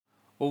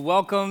Well,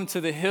 welcome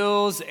to the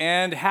Hills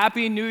and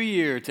Happy New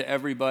Year to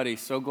everybody.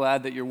 So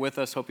glad that you're with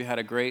us. Hope you had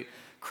a great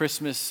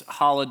Christmas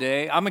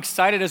holiday. I'm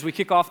excited as we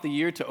kick off the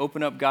year to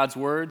open up God's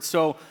Word.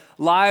 So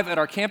live at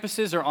our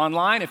campuses or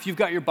online, if you've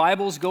got your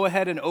Bibles, go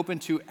ahead and open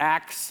to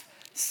Acts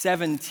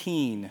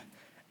 17.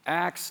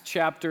 Acts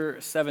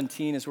chapter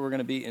 17 is where we're going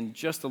to be in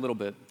just a little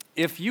bit.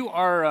 If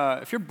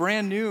you're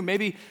brand new,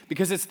 maybe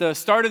because it's the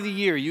start of the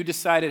year, you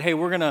decided, hey,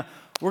 we're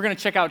gonna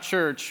check out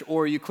church,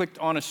 or you clicked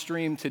on a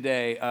stream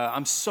today.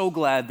 I'm so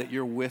glad that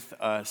you're with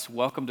us.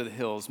 Welcome to the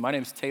Hills. My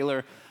name's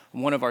Taylor.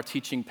 I'm one of our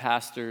teaching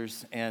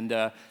pastors,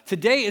 and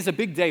today is a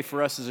big day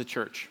for us as a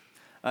church.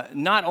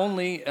 Not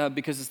only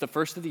because it's the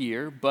first of the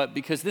year, but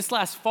because this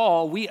last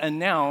fall we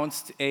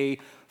announced a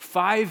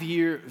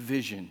 5-year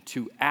vision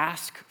to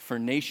ask for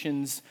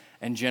nations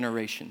and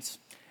generations.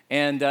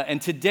 And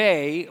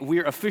today,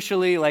 we're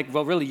officially,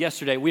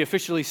 yesterday, we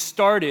officially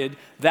started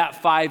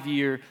that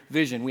 5-year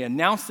vision. We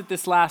announced it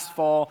this last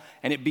fall,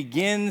 and it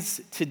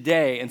begins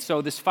today. And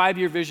so this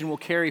 5-year vision will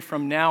carry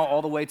from now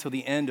all the way till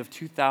the end of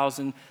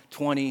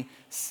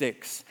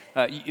 2026.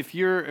 If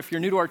you're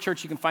new to our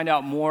church, you can find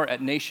out more at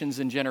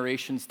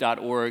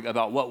nationsandgenerations.org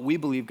about what we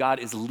believe God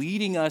is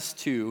leading us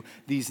to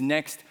these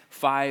next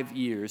 5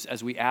 years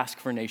as we ask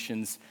for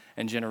nations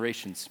and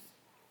generations.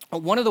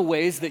 One of the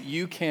ways that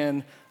you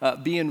can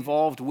be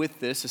involved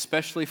with this,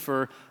 especially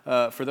for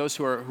those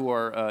who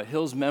are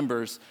Hills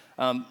members,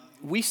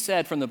 we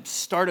said from the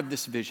start of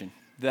this vision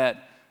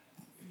that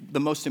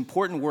the most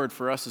important word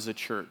for us as a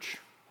church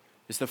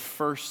is the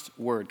first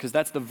word, because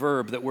that's the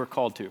verb that we're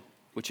called to,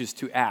 which is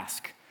to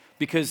ask.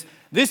 Because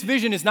this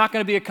vision is not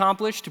going to be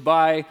accomplished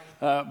by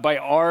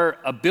our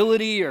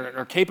ability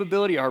or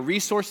capability, our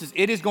resources.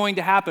 It is going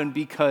to happen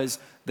because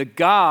the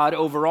God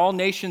over all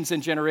nations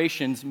and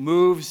generations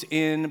moves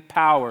in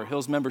power.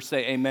 Hills members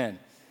say amen.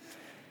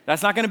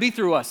 That's not going to be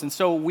through us. And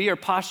so we are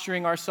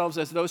posturing ourselves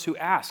as those who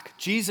ask.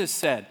 Jesus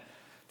said,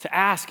 to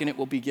ask and it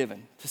will be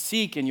given. To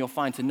seek and you'll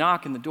find. To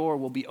knock and the door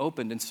will be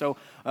opened. And so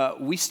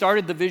we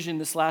started the vision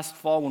this last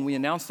fall when we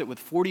announced it with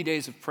 40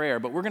 days of prayer.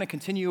 But we're going to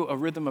continue a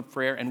rhythm of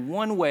prayer. And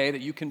one way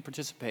that you can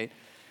participate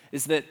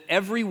is that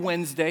every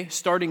Wednesday,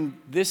 starting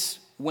this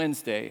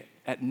Wednesday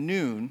at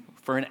noon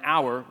for an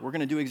hour, we're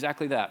going to do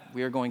exactly that.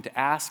 We are going to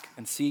ask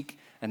and seek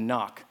and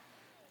knock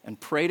and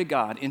pray to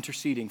God,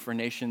 interceding for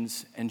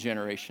nations and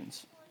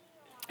generations.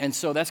 And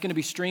so that's going to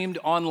be streamed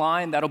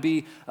online. That'll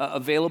be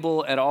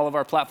available at all of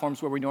our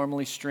platforms where we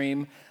normally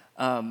stream.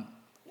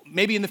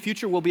 Maybe in the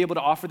future we'll be able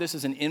to offer this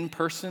as an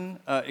in-person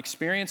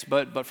experience,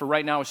 but for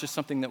right now it's just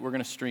something that we're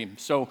going to stream.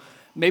 So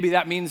maybe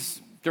that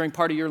means during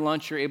part of your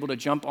lunch you're able to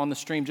jump on the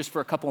stream just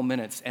for a couple of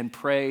minutes and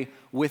pray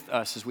with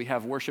us as we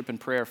have worship and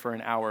prayer for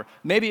an hour.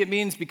 Maybe it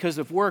means because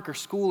of work or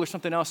school or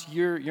something else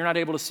you're not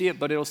able to see it,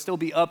 but it'll still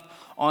be up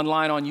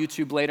online on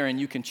YouTube later and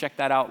you can check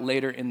that out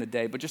later in the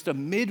day. But just a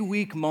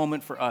midweek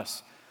moment for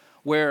us,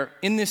 where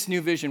in this new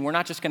vision, we're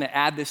not just going to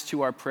add this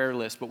to our prayer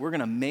list, but we're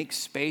going to make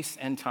space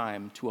and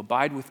time to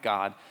abide with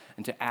God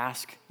and to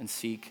ask and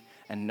seek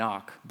and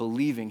knock,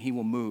 believing He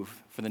will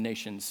move for the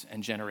nations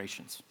and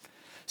generations.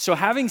 So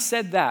having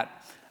said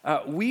that,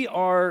 we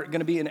are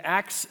going to be in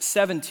Acts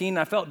 17.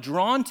 I felt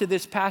drawn to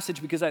this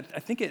passage because I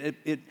think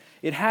it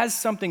has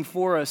something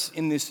for us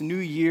in this new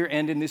year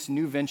and in this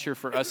new venture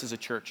for us as a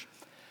church.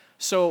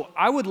 So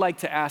I would like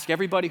to ask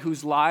everybody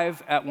who's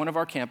live at one of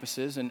our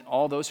campuses and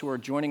all those who are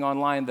joining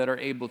online that are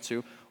able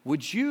to,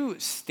 would you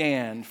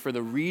stand for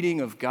the reading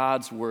of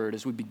God's word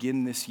as we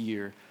begin this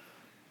year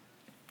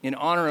in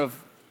honor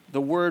of the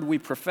word we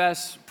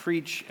profess,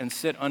 preach, and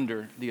sit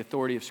under the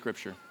authority of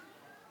Scripture?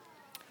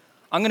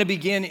 I'm going to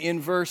begin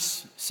in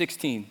verse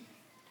 16.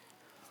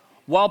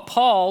 While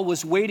Paul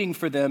was waiting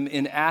for them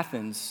in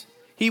Athens,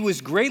 he was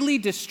greatly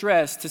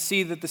distressed to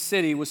see that the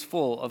city was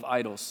full of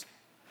idols.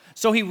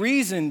 So he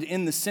reasoned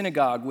in the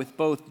synagogue with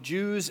both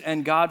Jews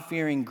and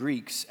God-fearing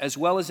Greeks, as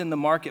well as in the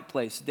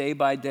marketplace day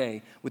by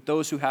day with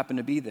those who happened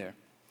to be there.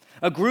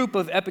 A group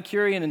of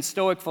Epicurean and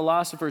Stoic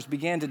philosophers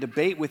began to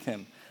debate with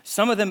him.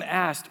 Some of them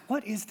asked,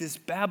 "What is this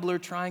babbler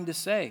trying to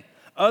say?"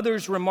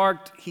 Others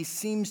remarked, "He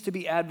seems to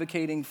be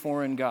advocating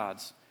foreign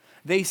gods."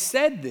 They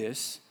said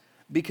this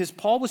because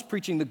Paul was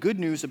preaching the good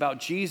news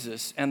about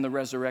Jesus and the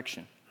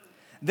resurrection.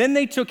 Then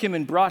they took him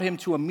and brought him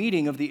to a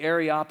meeting of the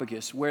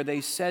Areopagus, where they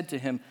said to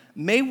him,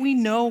 "May we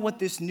know what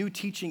this new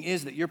teaching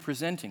is that you're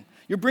presenting?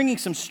 You're bringing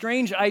some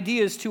strange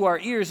ideas to our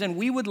ears, and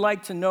we would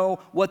like to know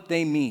what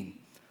they mean."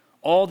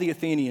 All the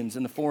Athenians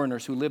and the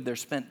foreigners who lived there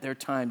spent their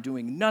time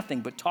doing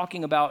nothing but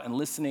talking about and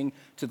listening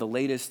to the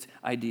latest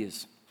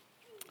ideas.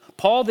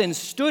 Paul then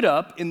stood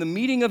up in the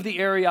meeting of the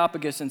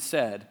Areopagus and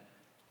said,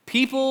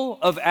 "People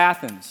of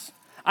Athens,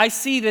 I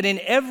see that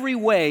in every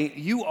way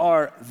you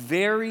are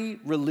very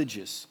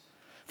religious.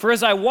 For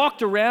as I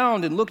walked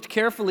around and looked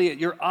carefully at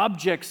your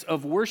objects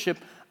of worship,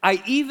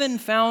 I even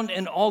found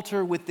an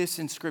altar with this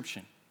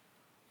inscription,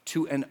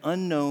 'To an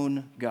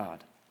unknown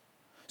God.'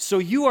 So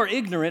you are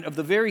ignorant of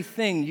the very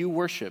thing you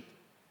worship,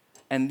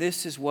 and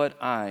this is what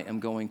I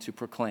am going to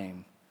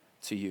proclaim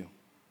to you."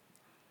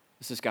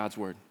 This is God's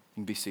word.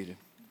 You can be seated.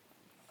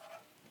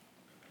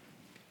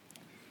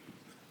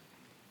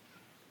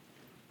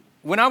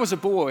 When I was a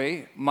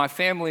boy, my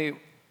family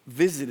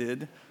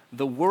visited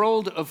the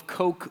World of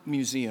Coke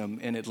Museum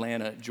in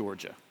Atlanta,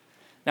 Georgia.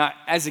 Now,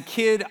 as a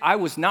kid, I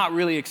was not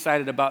really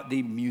excited about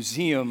the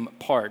museum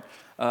part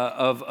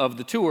of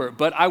the tour,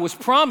 but I was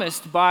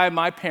promised by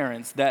my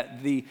parents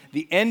that the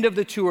end of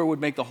the tour would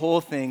make the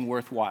whole thing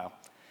worthwhile.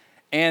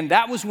 And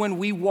that was when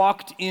we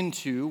walked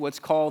into what's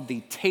called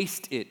the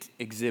Taste It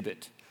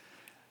exhibit.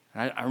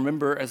 I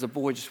remember as a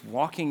boy just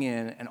walking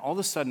in, and all of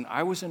a sudden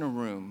I was in a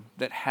room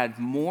that had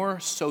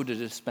more soda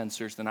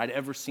dispensers than I'd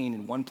ever seen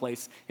in one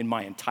place in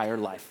my entire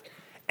life.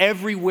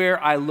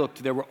 Everywhere I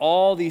looked, there were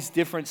all these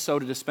different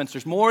soda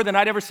dispensers, more than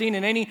I'd ever seen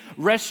in any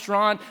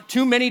restaurant,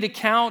 too many to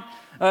count.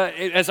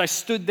 As I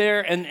stood there,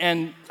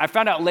 and I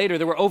found out later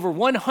there were over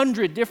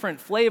 100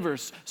 different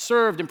flavors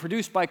served and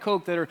produced by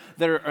Coke that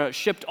are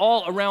shipped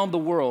all around the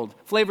world.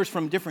 Flavors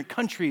from different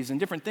countries and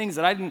different things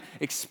that I didn't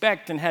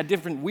expect and had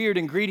different weird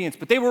ingredients,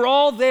 but they were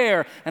all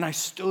there. And I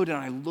stood and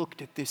I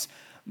looked at this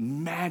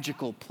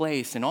magical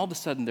place, and all of a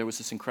sudden there was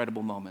this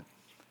incredible moment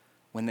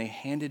when they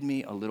handed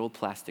me a little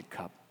plastic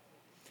cup.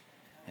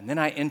 And then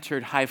I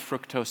entered high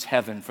fructose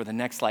heaven for the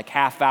next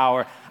half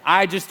hour.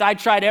 I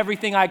tried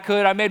everything I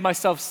could. I made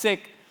myself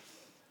sick.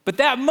 But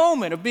that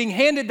moment of being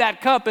handed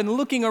that cup and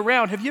looking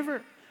around, have you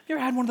ever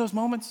had one of those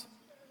moments?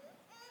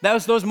 That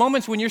was those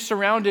moments when you're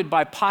surrounded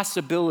by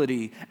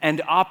possibility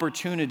and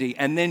opportunity,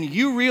 and then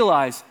you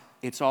realize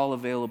it's all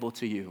available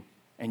to you,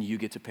 and you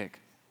get to pick.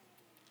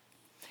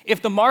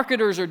 If the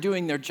marketers are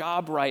doing their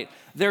job right,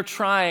 they're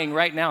trying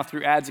right now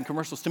through ads and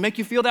commercials to make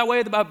you feel that way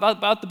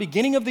about the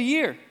beginning of the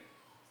year.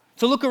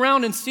 To look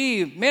around and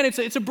see, man,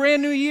 it's a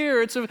brand new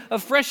year. It's a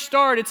fresh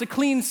start. It's a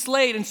clean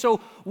slate. And so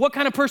what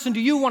kind of person do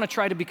you want to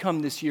try to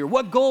become this year?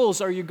 What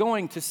goals are you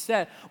going to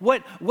set?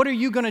 What are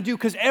you going to do?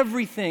 Because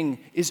everything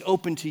is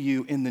open to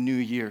you in the new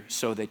year,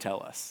 so they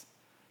tell us.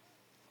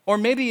 Or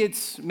maybe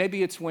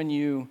it's when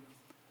you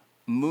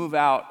move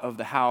out of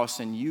the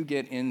house and you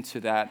get into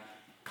that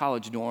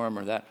college dorm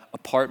or that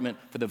apartment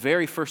for the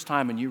very first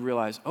time and you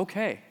realize,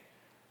 okay,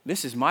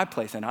 this is my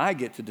place and I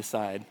get to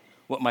decide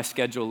what my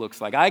schedule looks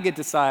like. I get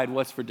to decide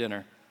what's for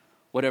dinner,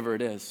 whatever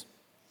it is.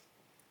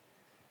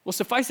 Well,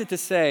 suffice it to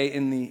say,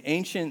 in the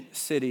ancient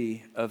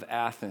city of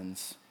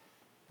Athens,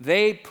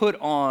 they put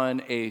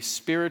on a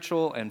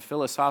spiritual and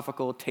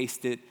philosophical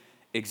Taste It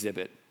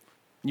exhibit.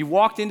 You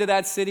walked into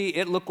that city,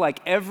 it looked like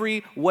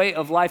every way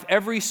of life,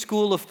 every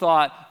school of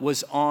thought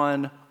was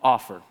on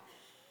offer.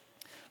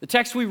 The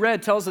text we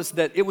read tells us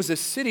that it was a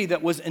city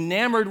that was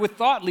enamored with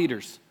thought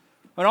leaders.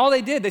 And all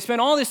they did, they spent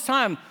all this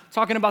time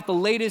talking about the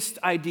latest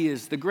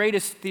ideas, the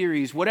greatest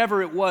theories,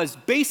 whatever it was.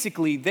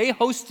 Basically, they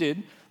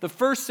hosted the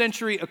first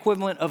century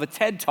equivalent of a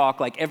TED Talk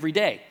every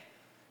day.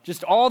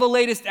 Just all the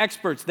latest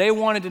experts, they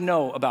wanted to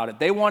know about it.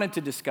 They wanted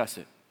to discuss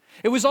it.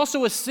 It was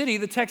also a city,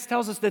 the text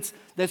tells us,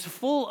 that's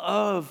full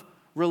of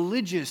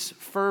religious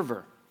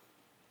fervor.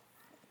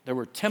 There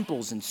were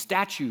temples and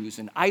statues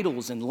and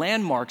idols and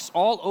landmarks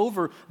all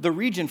over the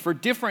region for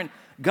different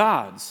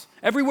gods.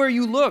 Everywhere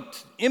you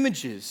looked,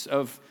 images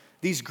of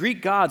these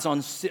Greek gods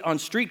on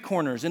street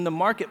corners, in the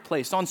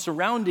marketplace, on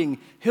surrounding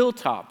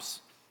hilltops.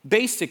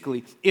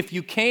 Basically, if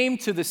you came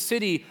to the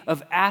city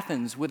of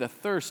Athens with a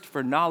thirst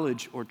for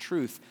knowledge or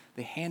truth,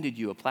 they handed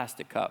you a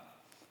plastic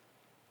cup.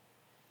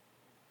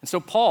 And so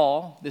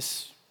Paul,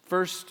 this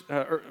first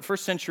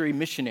century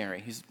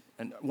missionary, he's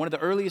one of the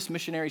earliest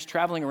missionaries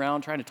traveling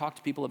around trying to talk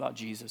to people about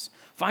Jesus,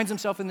 finds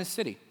himself in this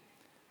city.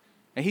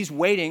 And he's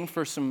waiting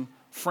for some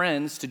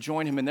friends to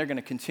join him, and they're going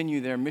to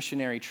continue their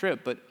missionary trip.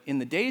 But in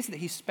the days that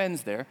he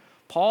spends there,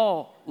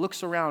 Paul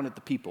looks around at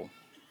the people.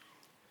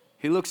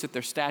 He looks at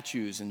their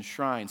statues and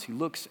shrines. He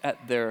looks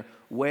at their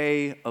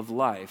way of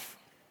life.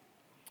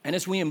 And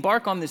as we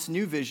embark on this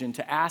new vision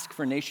to ask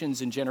for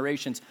nations and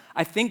generations,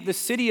 I think the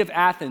city of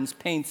Athens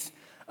paints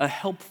a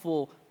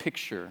helpful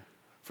picture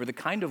for the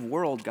kind of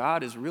world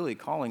God is really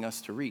calling us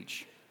to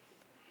reach.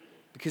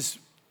 Because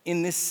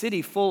in this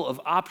city full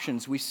of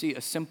options, we see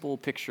a simple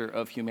picture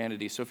of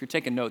humanity. So if you're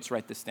taking notes,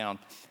 write this down.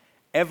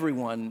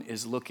 Everyone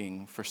is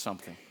looking for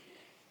something.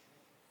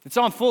 It's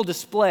on full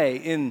display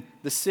in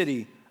the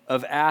city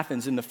of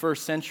Athens in the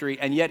first century,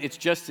 and yet it's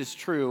just as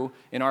true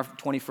in our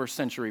 21st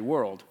century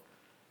world.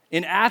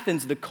 In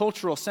Athens, the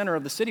cultural center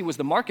of the city was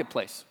the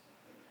marketplace.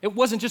 It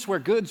wasn't just where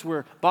goods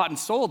were bought and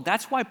sold.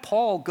 That's why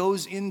Paul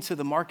goes into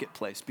the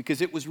marketplace,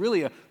 because it was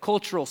really a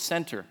cultural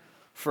center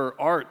for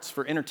arts,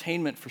 for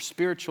entertainment, for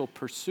spiritual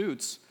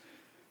pursuits.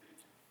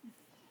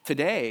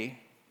 Today,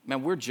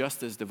 man, we're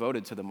just as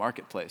devoted to the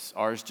marketplace.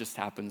 Ours just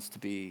happens to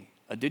be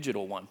a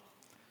digital one.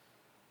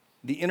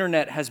 The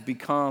internet has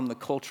become the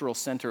cultural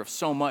center of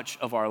so much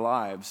of our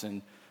lives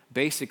and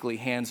basically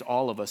hands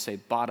all of us a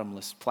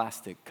bottomless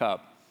plastic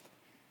cup.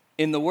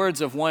 In the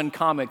words of one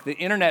comic, the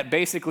internet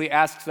basically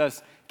asks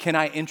us, can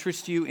I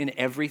interest you in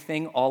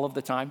everything all of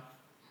the time?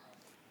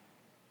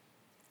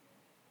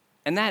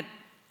 And that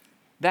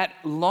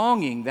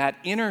longing, that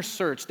inner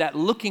search, that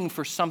looking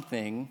for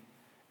something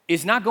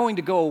is not going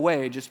to go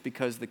away just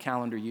because the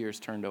calendar year's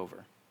turned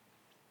over.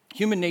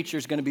 Human nature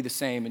is going to be the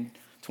same in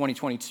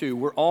 2022.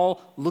 We're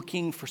all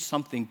looking for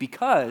something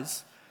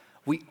because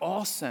we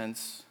all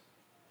sense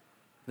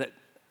that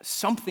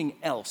something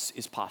else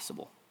is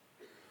possible,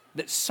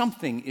 that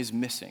something is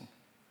missing,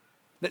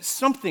 that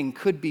something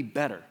could be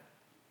better.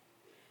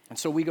 And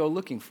so we go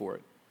looking for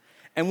it.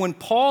 And when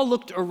Paul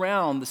looked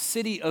around the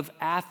city of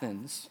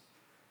Athens,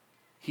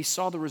 he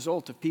saw the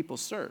result of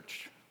people's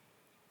search.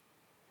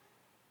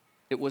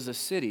 It was a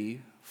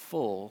city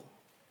full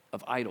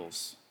of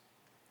idols.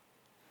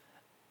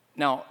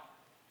 Now,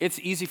 it's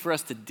easy for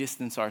us to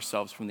distance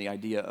ourselves from the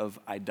idea of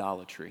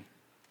idolatry.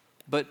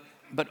 But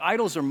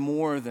idols are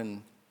more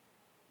than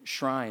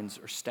shrines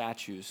or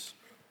statues.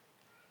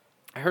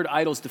 I heard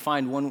idols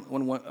defined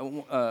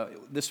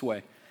this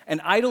way. An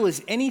idol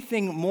is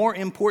anything more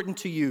important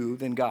to you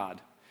than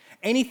God.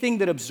 Anything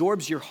that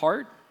absorbs your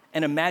heart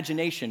and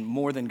imagination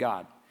more than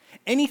God.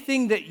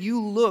 Anything that you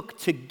look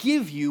to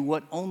give you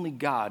what only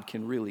God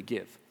can really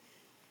give.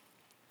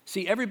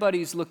 See,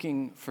 everybody's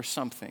looking for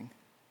something.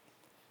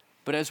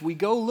 But as we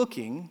go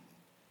looking,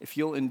 if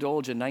you'll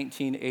indulge a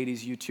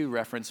 1980s U2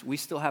 reference, we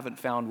still haven't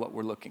found what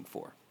we're looking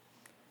for.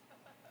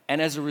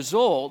 And as a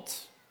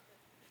result,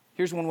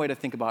 here's one way to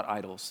think about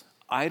idols.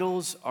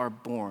 Idols are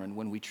born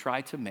when we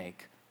try to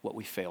make what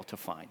we fail to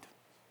find.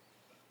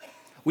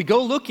 We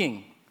go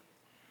looking,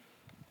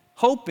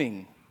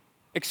 hoping,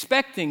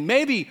 expecting,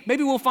 maybe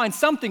we'll find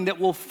something that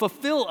will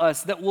fulfill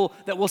us, that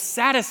will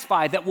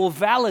satisfy, that will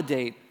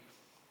validate.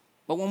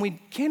 But when we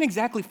can't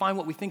exactly find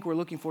what we think we're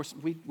looking for,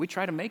 we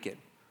try to make it.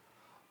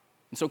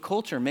 And so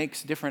culture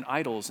makes different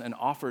idols and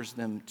offers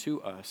them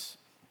to us.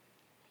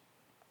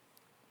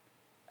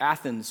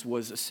 Athens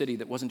was a city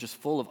that wasn't just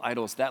full of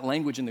idols. That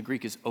language in the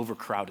Greek is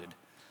overcrowded,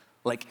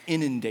 like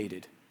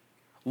inundated.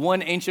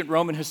 One ancient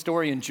Roman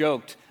historian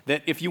joked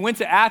that if you went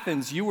to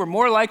Athens, you were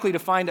more likely to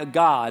find a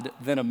god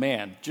than a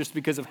man, just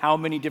because of how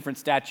many different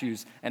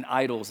statues and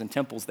idols and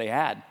temples they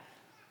had.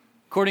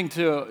 According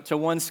to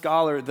one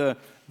scholar, the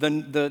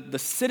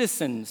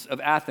citizens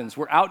of Athens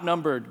were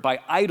outnumbered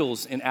by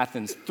idols in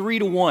Athens,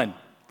 3-1.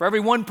 For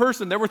every one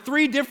person, there were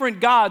 3 different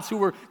gods who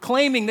were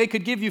claiming they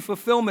could give you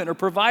fulfillment or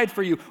provide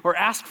for you or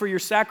ask for your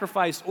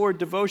sacrifice or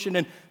devotion.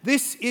 And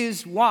this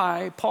is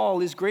why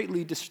Paul is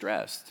greatly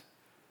distressed.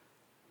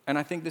 And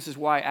I think this is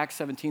why Acts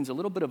 17 is a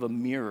little bit of a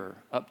mirror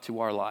up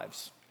to our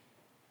lives.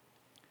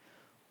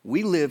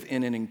 We live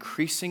in an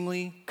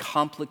increasingly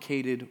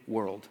complicated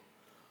world,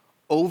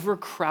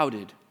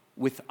 overcrowded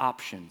with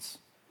options.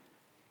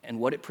 And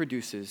what it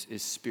produces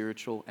is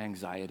spiritual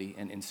anxiety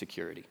and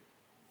insecurity.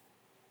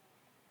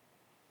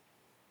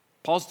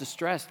 Paul's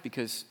distressed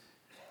because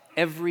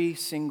every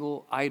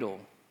single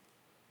idol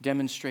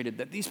demonstrated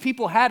that these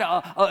people had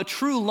a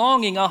true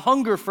longing, a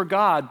hunger for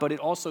God, but it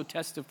also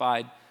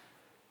testified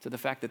to the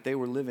fact that they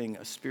were living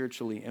a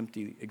spiritually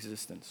empty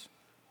existence.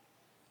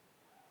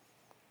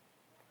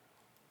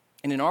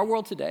 And in our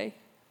world today,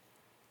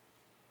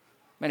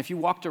 man, if you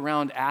walked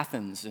around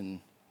Athens and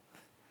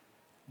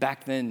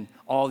back then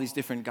all these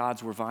different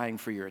gods were vying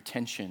for your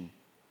attention,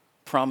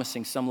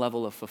 promising some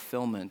level of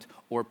fulfillment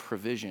or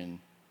provision.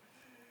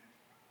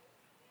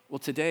 Well,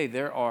 today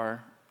there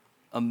are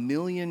a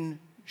million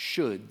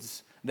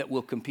shoulds that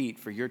will compete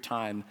for your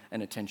time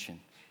and attention.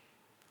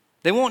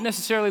 They won't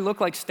necessarily look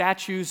like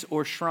statues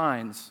or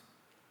shrines,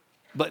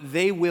 but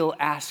they will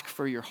ask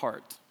for your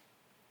heart.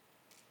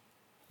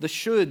 The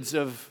shoulds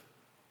of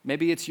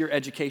maybe it's your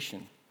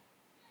education,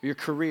 your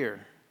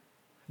career,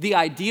 the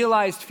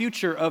idealized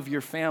future of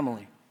your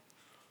family,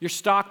 your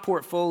stock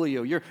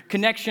portfolio, your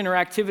connection or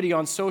activity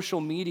on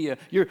social media,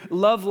 your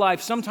love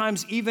life.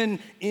 Sometimes even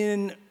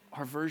in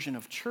our version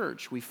of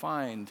church, we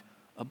find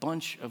a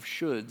bunch of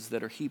shoulds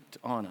that are heaped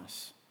on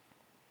us.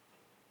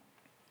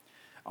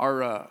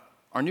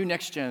 Our new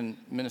Next Gen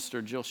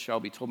minister, Jill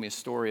Shelby, told me a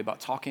story about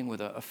talking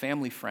with a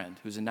family friend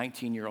who's a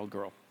 19-year-old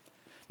girl.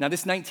 Now,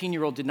 this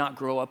 19-year-old did not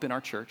grow up in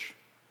our church,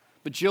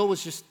 but Jill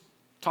was just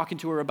talking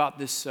to her about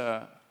this,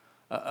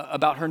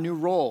 about her new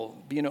role,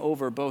 being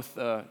over both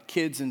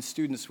kids and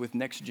students with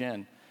Next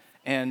Gen.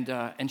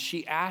 And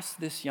she asked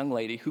this young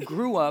lady who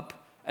grew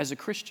up as a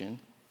Christian,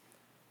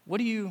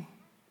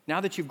 now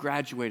that you've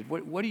graduated,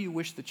 what do you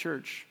wish the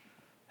church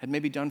had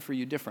maybe done for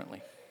you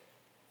differently?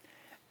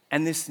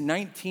 And this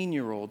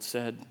 19-year-old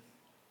said,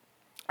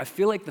 I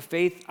feel like the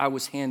faith I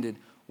was handed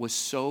was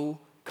so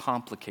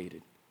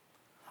complicated.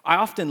 I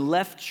often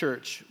left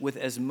church with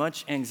as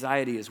much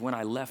anxiety as when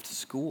I left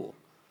school.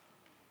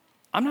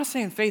 I'm not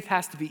saying faith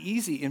has to be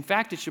easy. In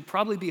fact, it should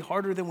probably be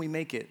harder than we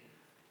make it.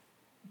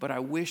 But I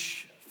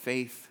wish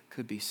faith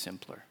could be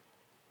simpler.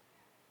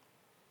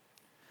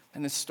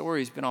 And this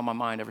story has been on my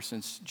mind ever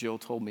since Jill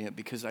told me it,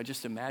 because I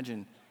just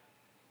imagine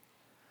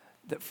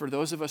that for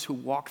those of us who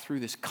walk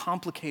through this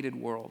complicated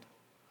world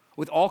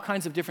with all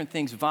kinds of different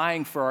things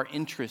vying for our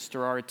interest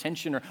or our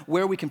attention or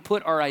where we can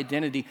put our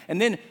identity,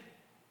 and then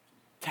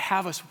to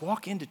have us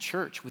walk into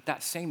church with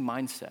that same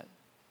mindset.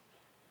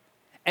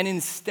 And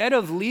instead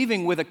of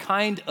leaving with a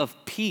kind of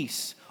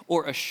peace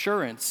or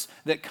assurance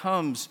that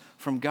comes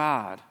from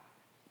God,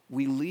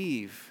 we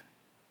leave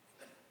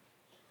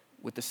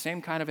with the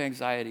same kind of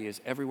anxiety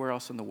as everywhere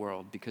else in the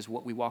world, because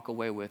what we walk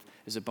away with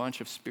is a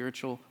bunch of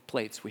spiritual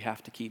plates we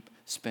have to keep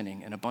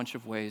spinning and a bunch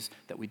of ways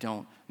that we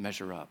don't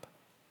measure up.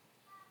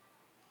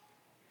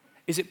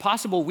 Is it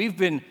possible we've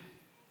been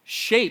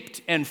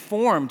shaped and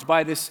formed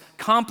by this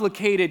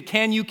complicated,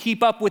 can you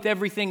keep up with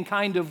everything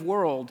kind of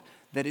world,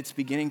 that it's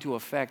beginning to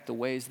affect the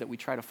ways that we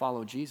try to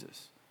follow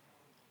Jesus?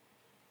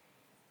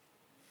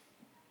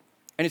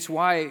 And it's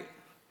why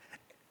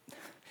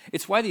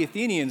the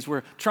Athenians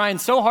were trying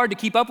so hard to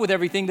keep up with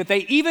everything that they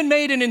even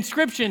made an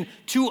inscription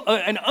to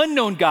an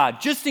unknown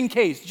god, just in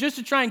case, just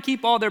to try and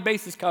keep all their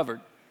bases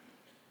covered.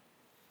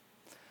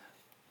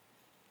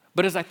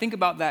 But as I think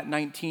about that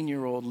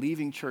 19-year-old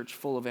leaving church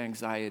full of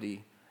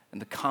anxiety and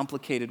the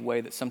complicated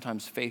way that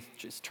sometimes faith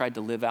just tried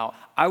to live out,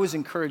 I was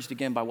encouraged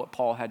again by what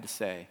Paul had to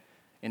say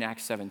in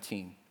Acts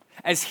 17.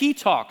 As he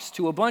talks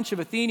to a bunch of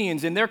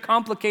Athenians in their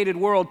complicated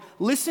world,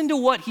 listen to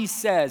what he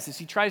says as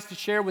he tries to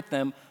share with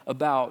them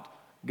about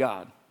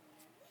God.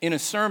 In a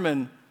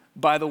sermon,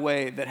 by the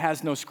way, that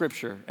has no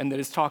scripture and that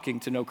is talking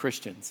to no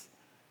Christians.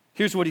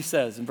 Here's what he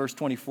says in verse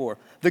 24.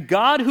 The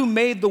God who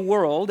made the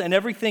world and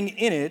everything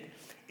in it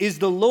is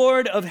the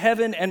Lord of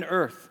heaven and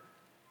earth,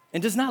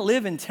 and does not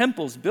live in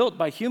temples built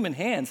by human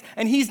hands,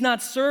 and he's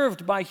not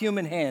served by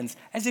human hands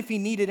as if he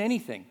needed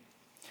anything.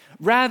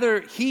 Rather,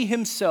 he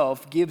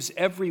himself gives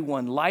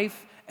everyone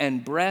life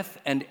and breath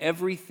and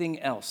everything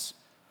else.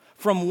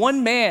 From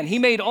one man, he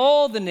made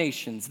all the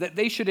nations that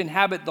they should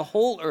inhabit the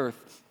whole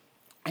earth,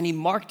 and he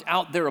marked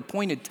out their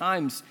appointed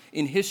times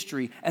in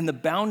history and the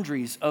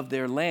boundaries of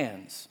their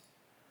lands.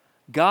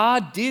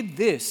 God did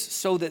this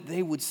so that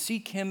they would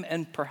seek him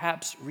and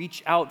perhaps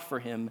reach out for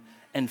him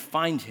and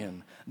find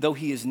him, though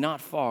he is not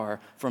far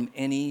from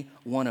any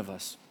one of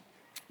us.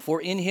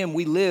 For in him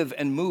we live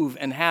and move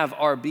and have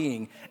our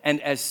being.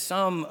 And as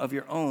some of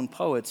your own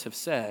poets have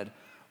said,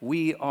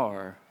 we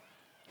are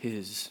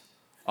his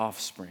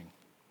offspring.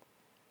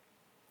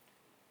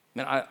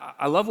 Man,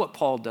 I love what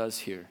Paul does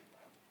here.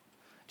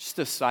 Just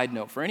a side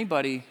note, for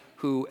anybody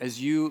who,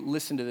 as you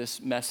listen to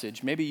this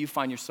message, maybe you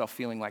find yourself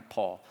feeling like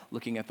Paul,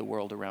 looking at the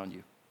world around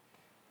you.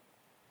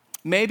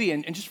 Maybe,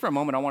 and just for a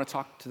moment, I want to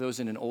talk to those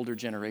in an older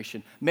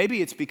generation.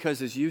 Maybe it's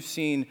because as you've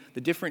seen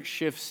the different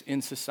shifts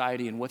in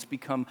society and what's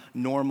become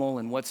normal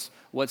and what's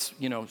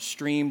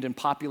streamed and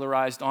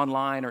popularized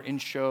online or in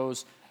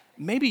shows,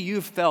 maybe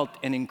you've felt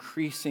an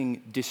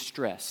increasing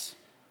distress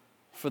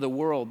for the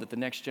world that the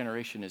next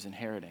generation is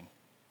inheriting.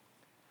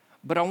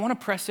 But I want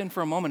to press in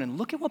for a moment and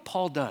look at what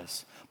Paul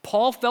does.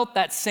 Paul felt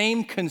that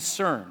same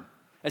concern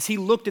as he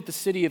looked at the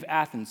city of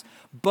Athens,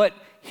 but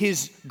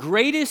his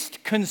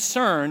greatest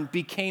concern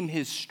became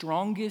his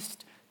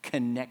strongest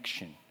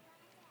connection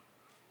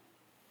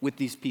with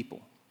these people.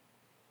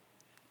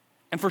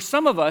 And for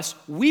some of us,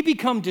 we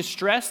become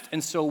distressed,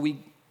 and so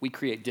we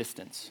create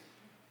distance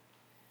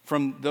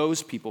from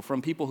those people,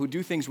 from people who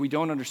do things we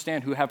don't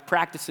understand, who have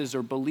practices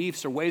or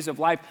beliefs or ways of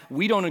life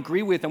we don't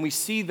agree with, and we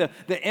see the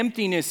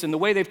emptiness and the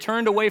way they've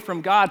turned away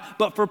from God.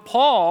 But for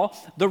Paul,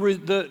 the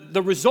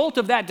result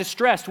of that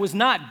distress was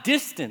not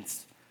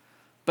distance,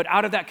 but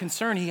out of that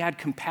concern, he had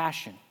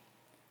compassion.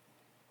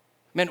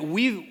 Man,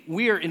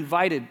 we are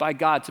invited by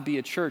God to be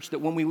a church that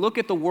when we look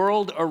at the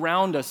world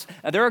around us,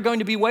 there are going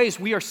to be ways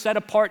we are set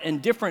apart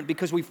and different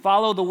because we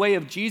follow the way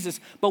of Jesus,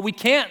 but we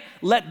can't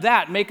let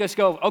that make us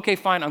go, okay,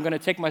 fine, I'm going to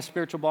take my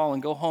spiritual ball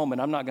and go home, and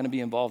I'm not going to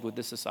be involved with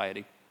this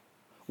society.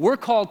 We're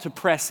called to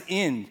press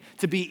in,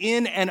 to be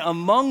in and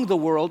among the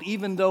world,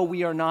 even though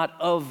we are not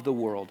of the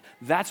world.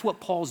 That's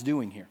what Paul's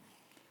doing here.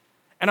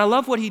 And I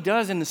love what he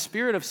does in the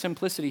spirit of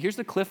simplicity. Here's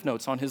the cliff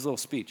notes on his little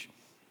speech.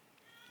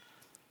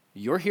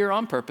 You're here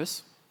on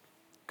purpose.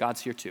 God's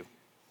here too.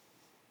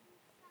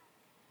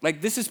 Like,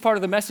 this is part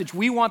of the message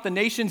we want the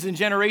nations and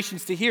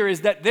generations to hear,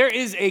 is that there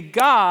is a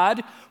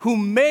God who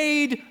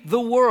made the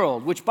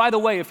world, which, by the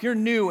way, if you're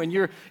new and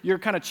you're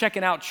kind of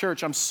checking out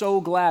church, I'm so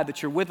glad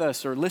that you're with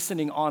us or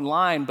listening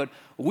online, but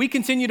we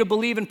continue to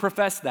believe and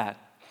profess that.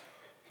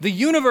 The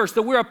universe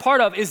that we're a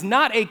part of is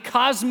not a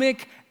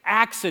cosmic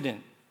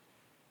accident,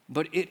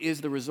 but it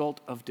is the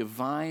result of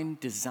divine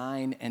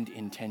design and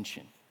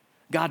intention.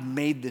 God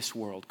made this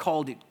world,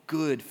 called it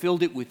good,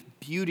 filled it with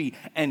beauty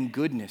and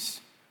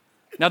goodness.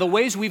 Now, the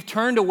ways we've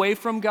turned away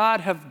from God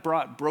have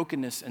brought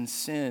brokenness and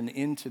sin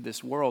into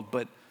this world,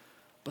 but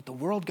the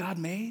world God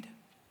made,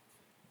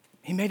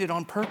 he made it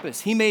on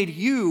purpose. He made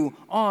you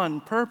on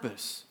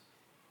purpose.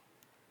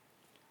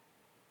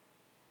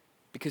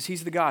 Because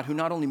he's the God who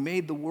not only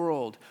made the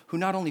world, who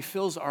not only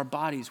fills our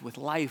bodies with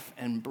life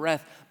and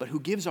breath, but who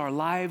gives our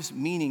lives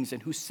meanings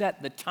and who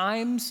set the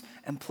times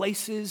and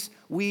places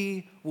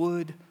we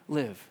would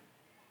live.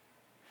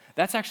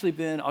 That's actually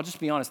been, I'll just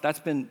be honest,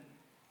 that's been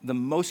the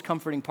most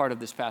comforting part of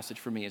this passage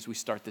for me as we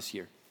start this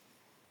year.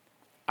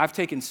 I've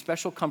taken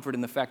special comfort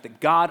in the fact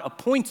that God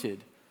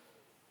appointed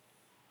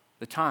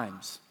the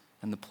times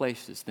and the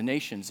places, the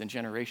nations and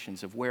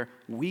generations of where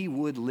we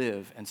would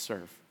live and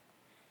serve.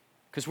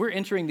 Because we're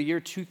entering the year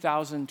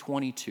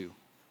 2022.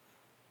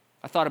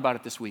 I thought about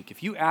it this week.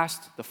 If you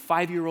asked the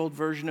 5-year-old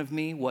version of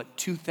me what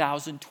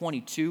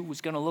 2022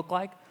 was going to look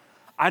like,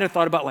 I'd have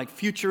thought about like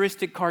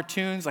futuristic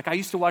cartoons. Like I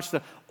used to watch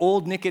the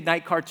old Nick at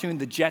Night cartoon,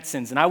 The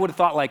Jetsons, and I would have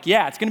thought like,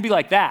 yeah, it's gonna be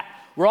like that.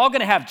 We're all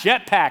gonna have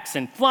jetpacks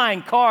and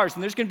flying cars,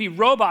 and there's gonna be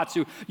robots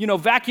who,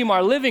 vacuum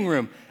our living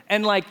room.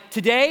 And like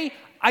today,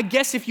 I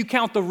guess if you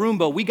count the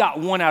Roomba, we got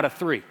 1 out of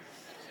 3.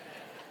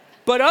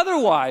 But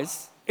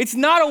otherwise, it's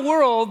not a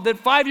world that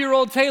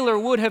 5-year-old Taylor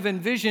would have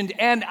envisioned,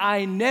 and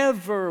I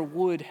never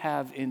would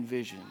have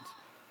envisioned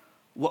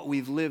what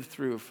we've lived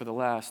through for the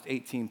last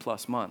 18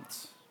 plus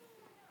months.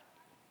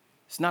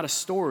 It's not a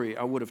story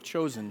I would have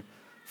chosen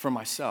for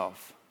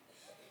myself.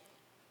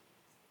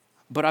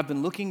 But I've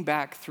been looking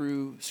back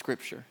through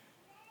Scripture,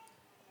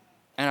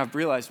 and I've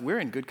realized we're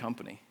in good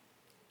company.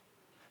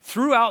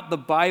 Throughout the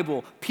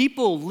Bible,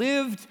 people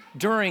lived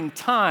during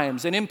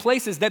times and in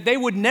places that they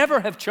would never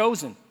have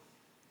chosen.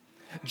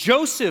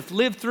 Joseph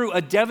lived through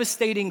a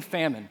devastating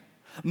famine.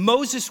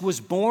 Moses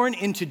was born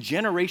into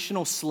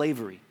generational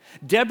slavery.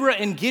 Deborah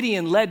and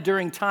Gideon led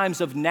during times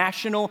of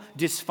national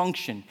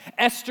dysfunction.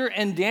 Esther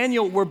and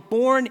Daniel were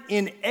born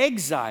in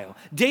exile.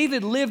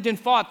 David lived and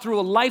fought through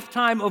a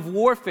lifetime of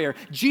warfare.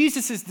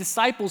 Jesus'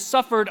 disciples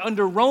suffered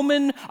under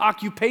Roman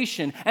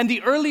occupation, and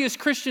the earliest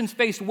Christians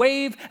faced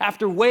wave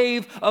after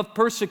wave of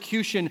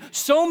persecution.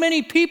 So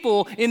many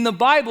people in the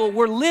Bible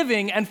were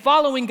living and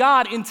following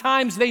God in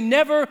times they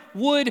never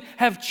would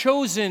have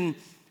chosen,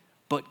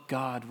 but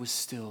God was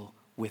still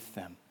with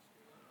them.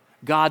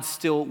 God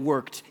still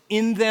worked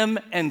in them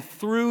and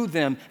through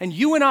them. And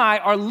you and I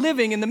are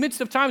living in the midst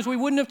of times we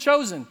wouldn't have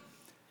chosen.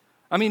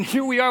 I mean,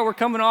 here we are, we're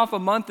coming off a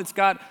month that's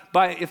got,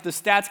 if the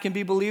stats can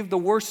be believed, the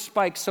worst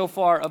spike so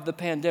far of the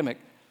pandemic.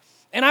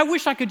 And I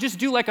wish I could just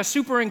do like a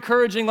super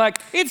encouraging, like,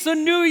 it's a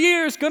new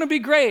year, it's gonna be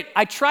great.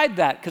 I tried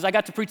that because I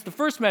got to preach the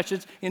first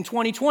message in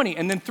 2020,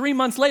 and then 3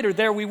 months later,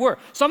 there we were.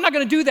 So I'm not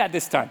gonna do that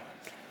this time.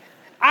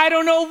 I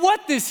don't know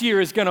what this year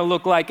is going to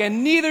look like,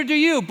 and neither do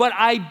you, but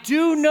I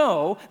do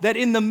know that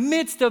in the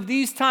midst of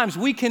these times,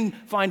 we can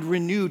find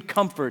renewed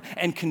comfort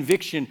and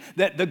conviction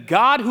that the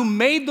God who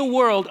made the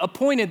world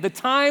appointed the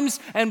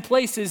times and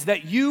places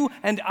that you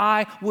and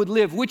I would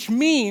live, which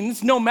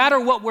means no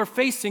matter what we're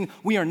facing,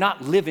 we are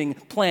not living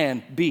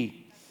plan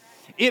B.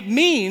 It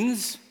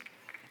means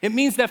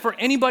that for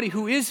anybody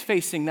who is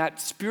facing that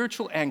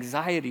spiritual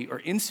anxiety or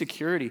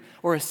insecurity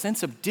or a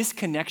sense of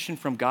disconnection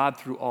from God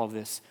through all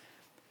this,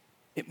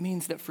 it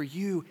means that for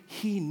you,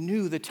 he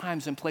knew the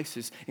times and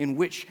places in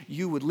which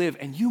you would live,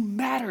 and you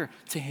matter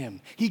to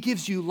him. He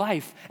gives you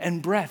life and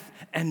breath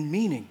and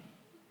meaning.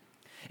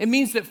 It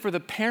means that for the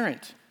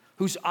parent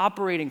who's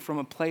operating from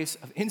a place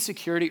of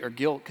insecurity or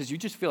guilt because you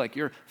just feel like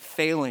you're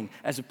failing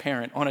as a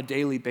parent on a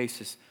daily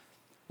basis,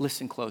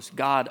 listen close.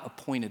 God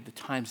appointed the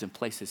times and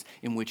places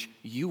in which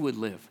you would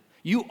live.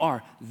 You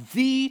are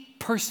the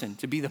person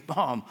to be the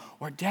mom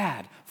or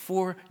dad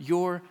for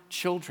your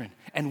children.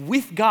 And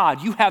with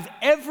God, you have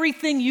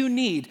everything you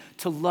need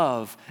to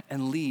love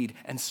and lead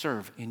and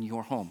serve in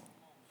your home.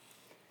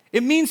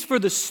 It means for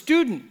the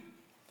student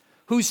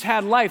who's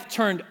had life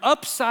turned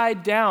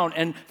upside down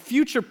and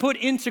future put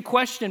into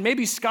question,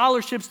 maybe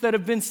scholarships that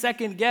have been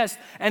second guessed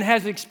and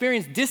has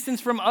experienced distance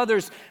from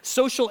others,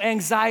 social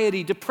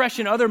anxiety,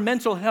 depression, other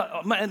mental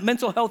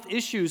health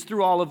issues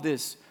through all of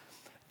this.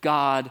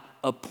 God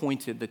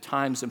appointed the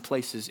times and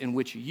places in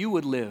which you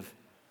would live.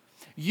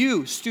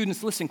 You,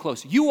 students, listen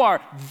close. You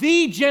are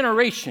the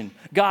generation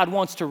God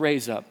wants to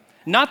raise up.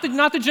 Not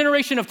the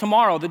generation of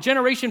tomorrow, the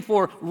generation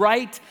for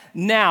right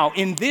now,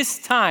 in this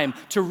time,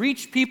 to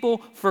reach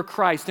people for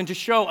Christ and to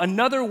show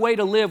another way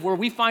to live where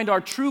we find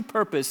our true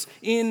purpose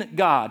in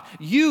God.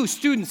 You,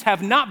 students,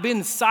 have not been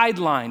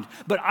sidelined,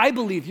 but I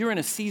believe you're in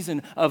a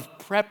season of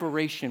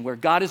preparation where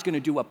God is going to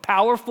do a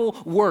powerful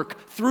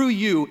work through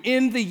you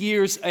in the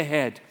years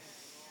ahead.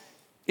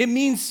 It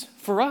means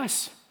for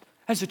us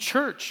as a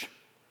church,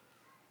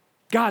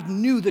 God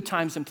knew the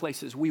times and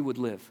places we would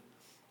live.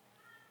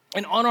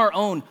 And on our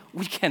own,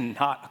 we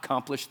cannot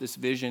accomplish this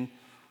vision.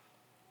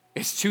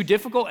 It's too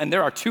difficult, and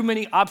there are too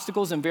many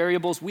obstacles and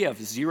variables we have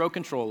zero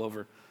control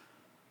over.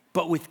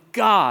 But with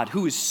God,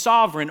 who is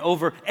sovereign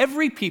over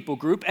every people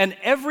group and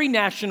every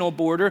national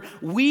border,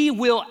 we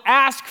will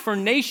ask for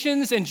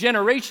nations and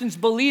generations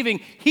believing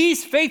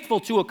he's faithful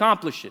to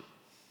accomplish it.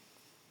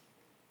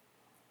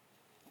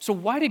 So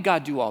why did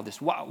God do all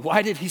this?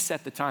 Why did he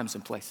set the times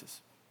and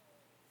places?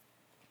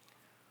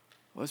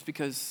 Well, it's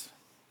because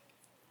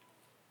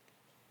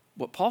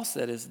what Paul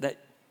said is that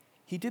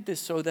he did this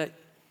so that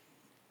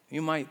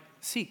you might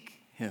seek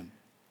him.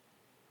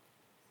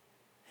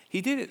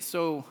 He did it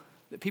so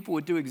that people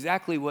would do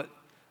exactly what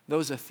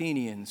those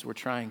Athenians were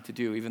trying to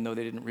do, even though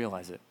they didn't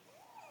realize it.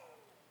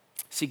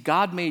 See,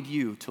 God made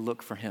you to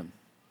look for him.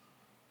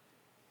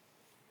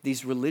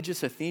 These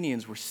religious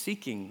Athenians were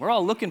seeking. We're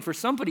all looking for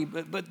somebody,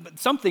 but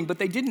something, but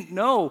they didn't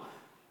know.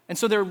 And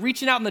so they're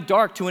reaching out in the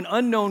dark to an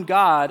unknown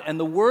God. And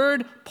the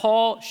word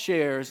Paul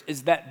shares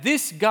is that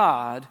this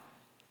God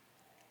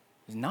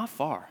is not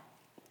far.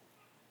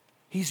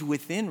 He's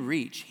within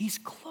reach. He's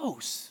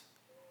close.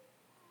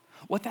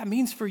 What that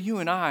means for you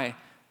and I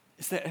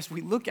is that as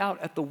we look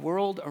out at the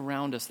world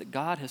around us that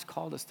God has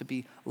called us to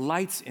be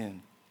lights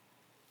in,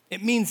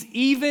 It means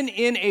even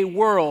in a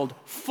world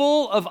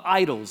full of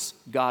idols,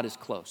 God is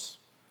close.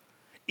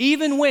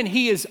 Even when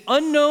he is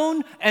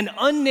unknown and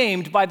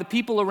unnamed by the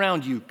people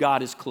around you,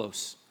 God is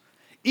close.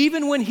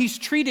 Even when he's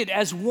treated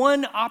as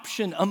one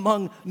option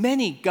among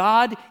many,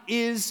 God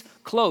is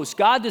close.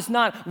 God does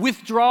not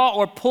withdraw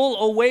or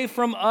pull away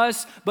from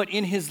us, but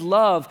in his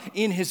love,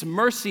 in his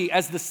mercy,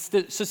 as the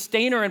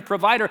sustainer and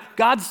provider,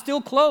 God's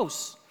still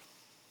close.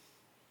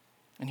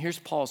 And here's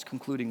Paul's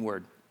concluding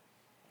word.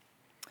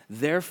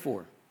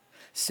 Therefore,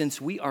 since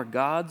we are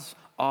God's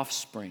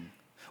offspring,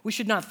 we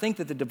should not think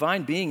that the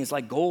divine being is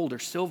like gold or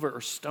silver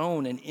or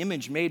stone, an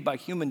image made by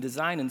human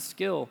design and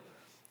skill.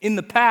 In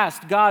the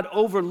past, God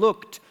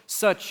overlooked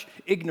such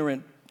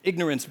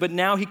ignorance, but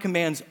now he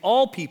commands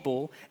all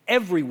people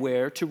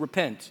everywhere to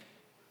repent.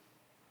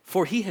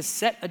 For he has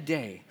set a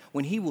day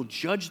when he will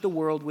judge the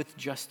world with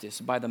justice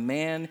by the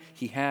man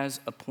he has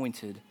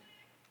appointed.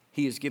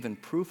 He has given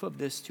proof of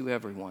this to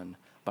everyone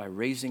by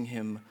raising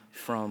him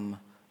from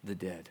the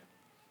dead.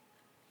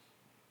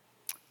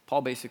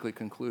 Paul basically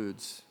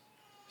concludes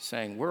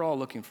saying, we're all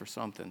looking for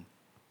something.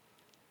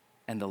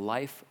 And the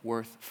life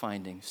worth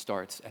finding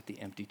starts at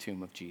the empty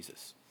tomb of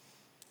Jesus.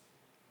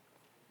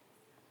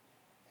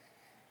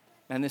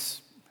 And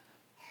this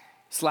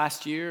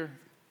last year,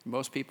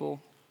 most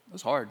people, it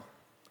was hard.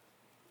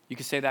 You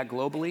can say that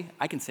globally.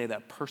 I can say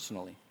that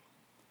personally.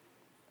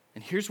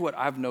 And here's what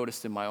I've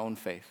noticed in my own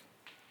faith.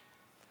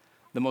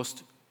 The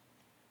most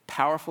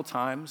powerful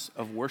times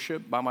of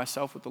worship by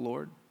myself with the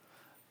Lord,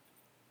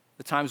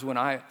 the times when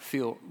I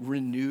feel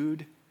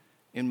renewed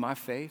in my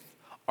faith,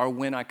 are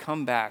when I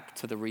come back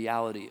to the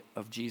reality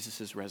of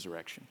Jesus'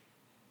 resurrection.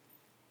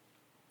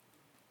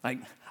 Like,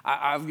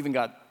 I've even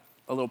got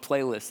a little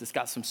playlist that's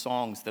got some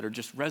songs that are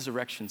just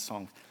resurrection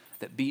songs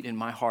that beat in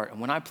my heart. And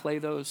when I play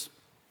those,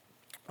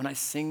 when I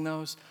sing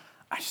those,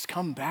 I just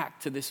come back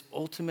to this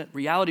ultimate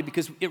reality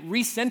because it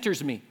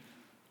recenters me.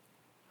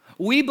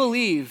 We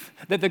believe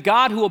that the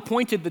God who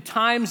appointed the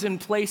times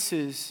and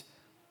places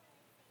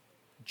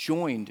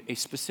joined a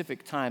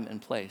specific time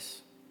and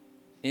place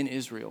in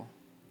Israel,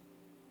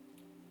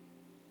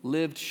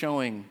 lived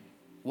showing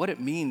what it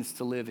means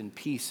to live in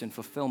peace and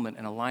fulfillment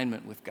and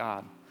alignment with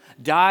God,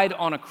 died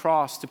on a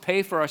cross to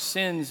pay for our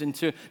sins and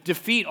to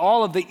defeat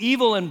all of the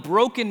evil and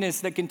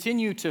brokenness that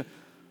continue to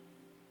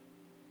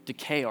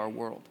decay our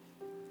world.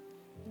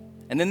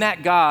 And then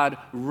that God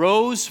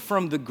rose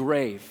from the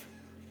grave.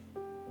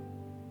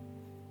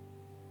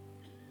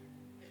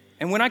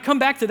 And when I come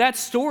back to that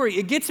story,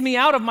 it gets me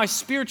out of my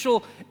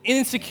spiritual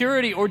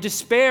insecurity or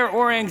despair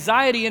or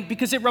anxiety, and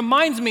because it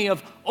reminds me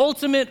of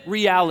ultimate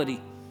reality.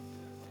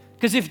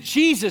 Because if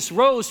Jesus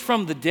rose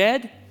from the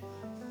dead,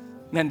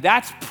 then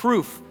that's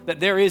proof that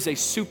there is a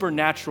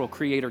supernatural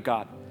creator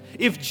God.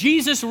 If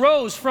Jesus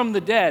rose from the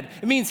dead,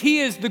 it means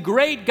he is the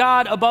great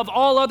God above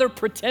all other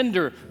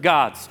pretender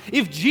gods.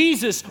 If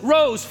Jesus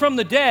rose from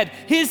the dead,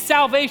 his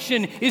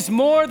salvation is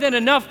more than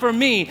enough for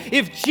me.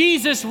 If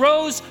Jesus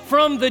rose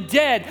from the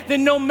dead,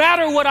 then no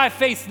matter what I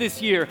face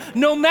this year,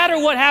 no matter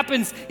what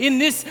happens in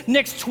this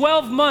next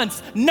 12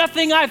 months,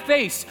 nothing I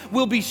face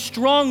will be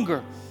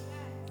stronger.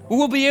 We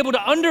will be able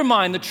to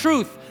undermine the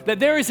truth that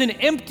there is an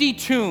empty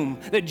tomb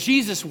that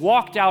Jesus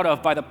walked out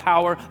of by the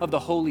power of the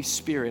Holy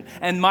Spirit.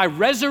 And my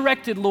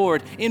resurrected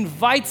Lord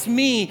invites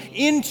me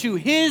into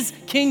his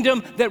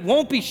kingdom that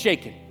won't be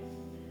shaken,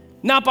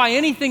 not by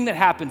anything that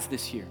happens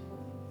this year.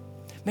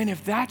 Man,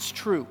 if that's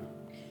true,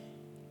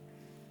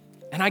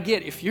 and I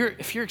get if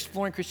you're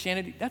exploring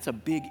Christianity, that's a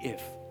big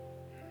if.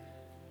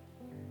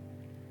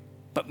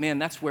 But man,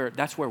 that's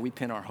where we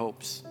pin our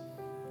hopes.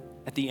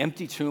 At the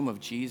empty tomb of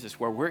Jesus,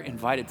 where we're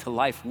invited to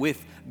life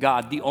with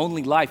God, the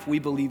only life we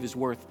believe is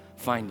worth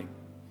finding.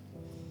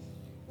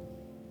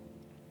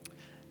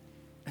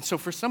 And so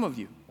for some of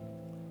you,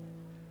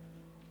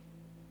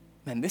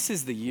 man, this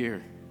is the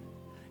year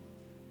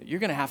that you're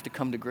going to have to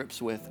come to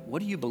grips with,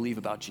 what do you believe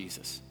about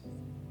Jesus?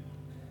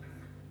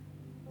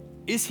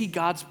 Is he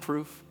God's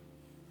proof?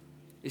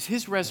 Is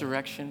his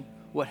resurrection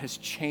what has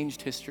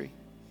changed history?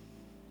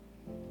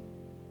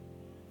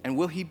 And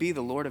will he be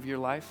the Lord of your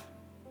life?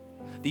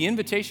 The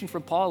invitation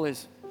from Paul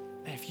is,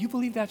 if you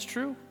believe that's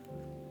true,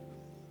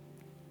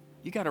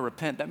 you got to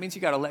repent. That means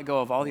you got to let go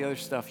of all the other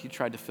stuff you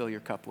tried to fill your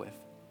cup with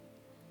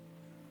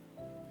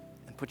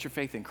and put your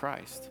faith in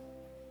Christ.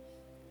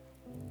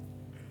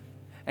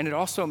 And it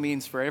also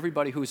means for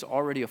everybody who's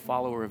already a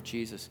follower of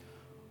Jesus,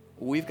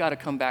 we've got to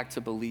come back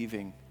to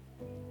believing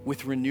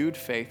with renewed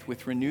faith,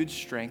 with renewed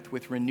strength,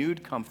 with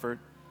renewed comfort.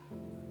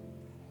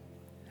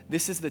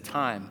 This is the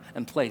time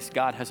and place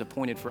God has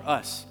appointed for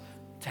us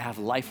to have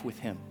life with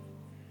him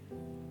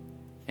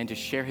and to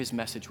share his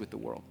message with the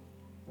world.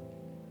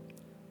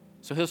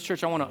 So Hills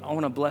Church, I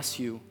want to bless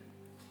you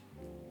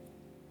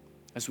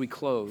as we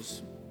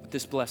close with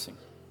this blessing.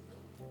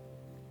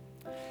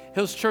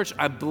 Hills Church,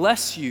 I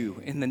bless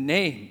you in the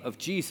name of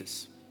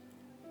Jesus.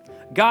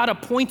 God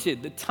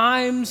appointed the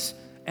times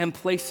and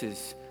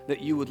places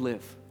that you would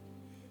live.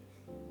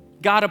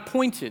 God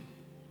appointed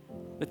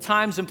the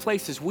times and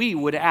places we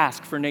would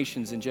ask for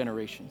nations and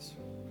generations.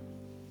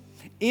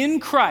 In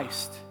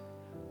Christ,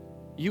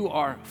 you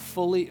are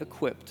fully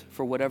equipped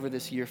for whatever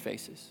this year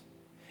faces.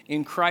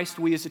 In Christ,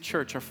 we as a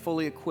church are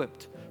fully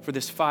equipped for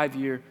this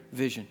 5-year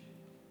vision.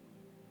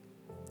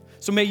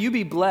 So may you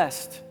be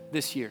blessed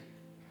this year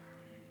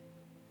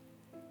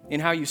in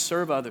how you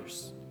serve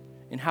others,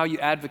 in how you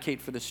advocate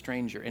for the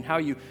stranger, in how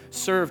you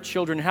serve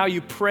children, in how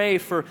you pray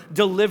for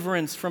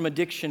deliverance from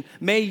addiction.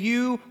 May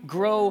you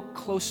grow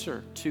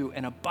closer to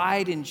and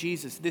abide in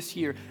Jesus this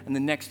year and the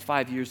next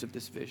 5 years of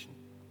this vision.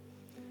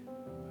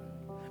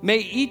 May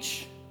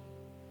each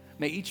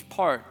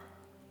part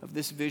of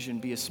this vision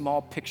be a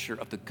small picture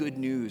of the good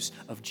news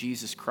of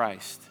Jesus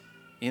Christ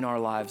in our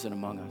lives and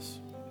among us.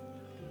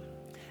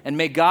 And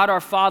may God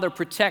our Father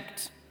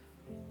protect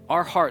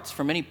our hearts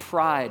from any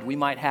pride we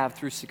might have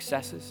through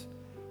successes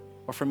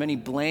or from any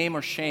blame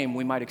or shame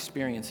we might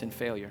experience in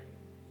failure.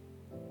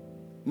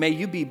 May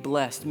you be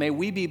blessed. May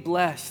we be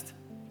blessed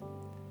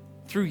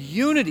through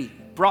unity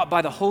brought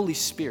by the Holy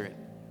Spirit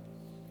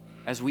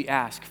as we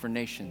ask for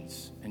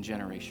nations and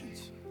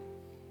generations.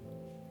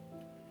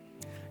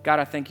 God,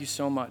 I thank you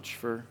so much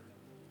for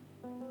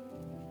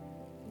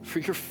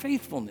your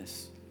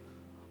faithfulness.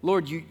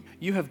 Lord,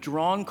 you have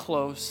drawn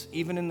close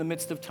even in the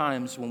midst of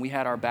times when we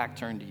had our back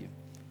turned to you.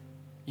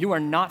 You are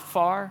not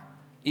far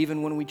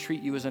even when we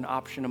treat you as an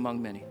option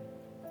among many.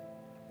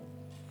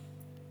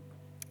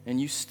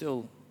 And you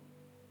still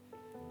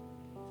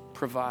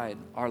provide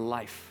our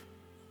life,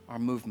 our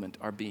movement,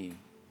 our being.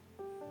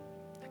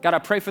 God, I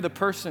pray for the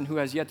person who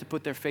has yet to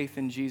put their faith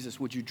in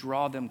Jesus. Would you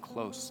draw them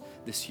close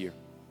this year?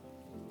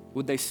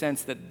 Would they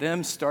sense that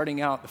them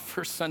starting out the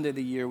first Sunday of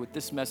the year with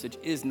this message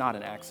is not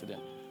an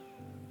accident?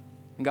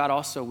 And God,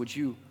 also, would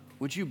you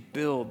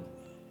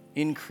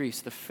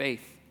increase the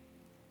faith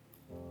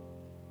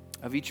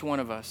of each one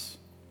of us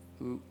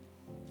who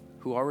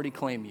already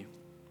claim you.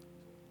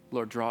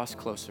 Lord, draw us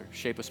closer,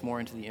 shape us more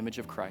into the image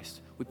of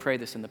Christ. We pray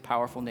this in the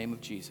powerful name of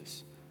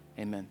Jesus.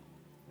 Amen.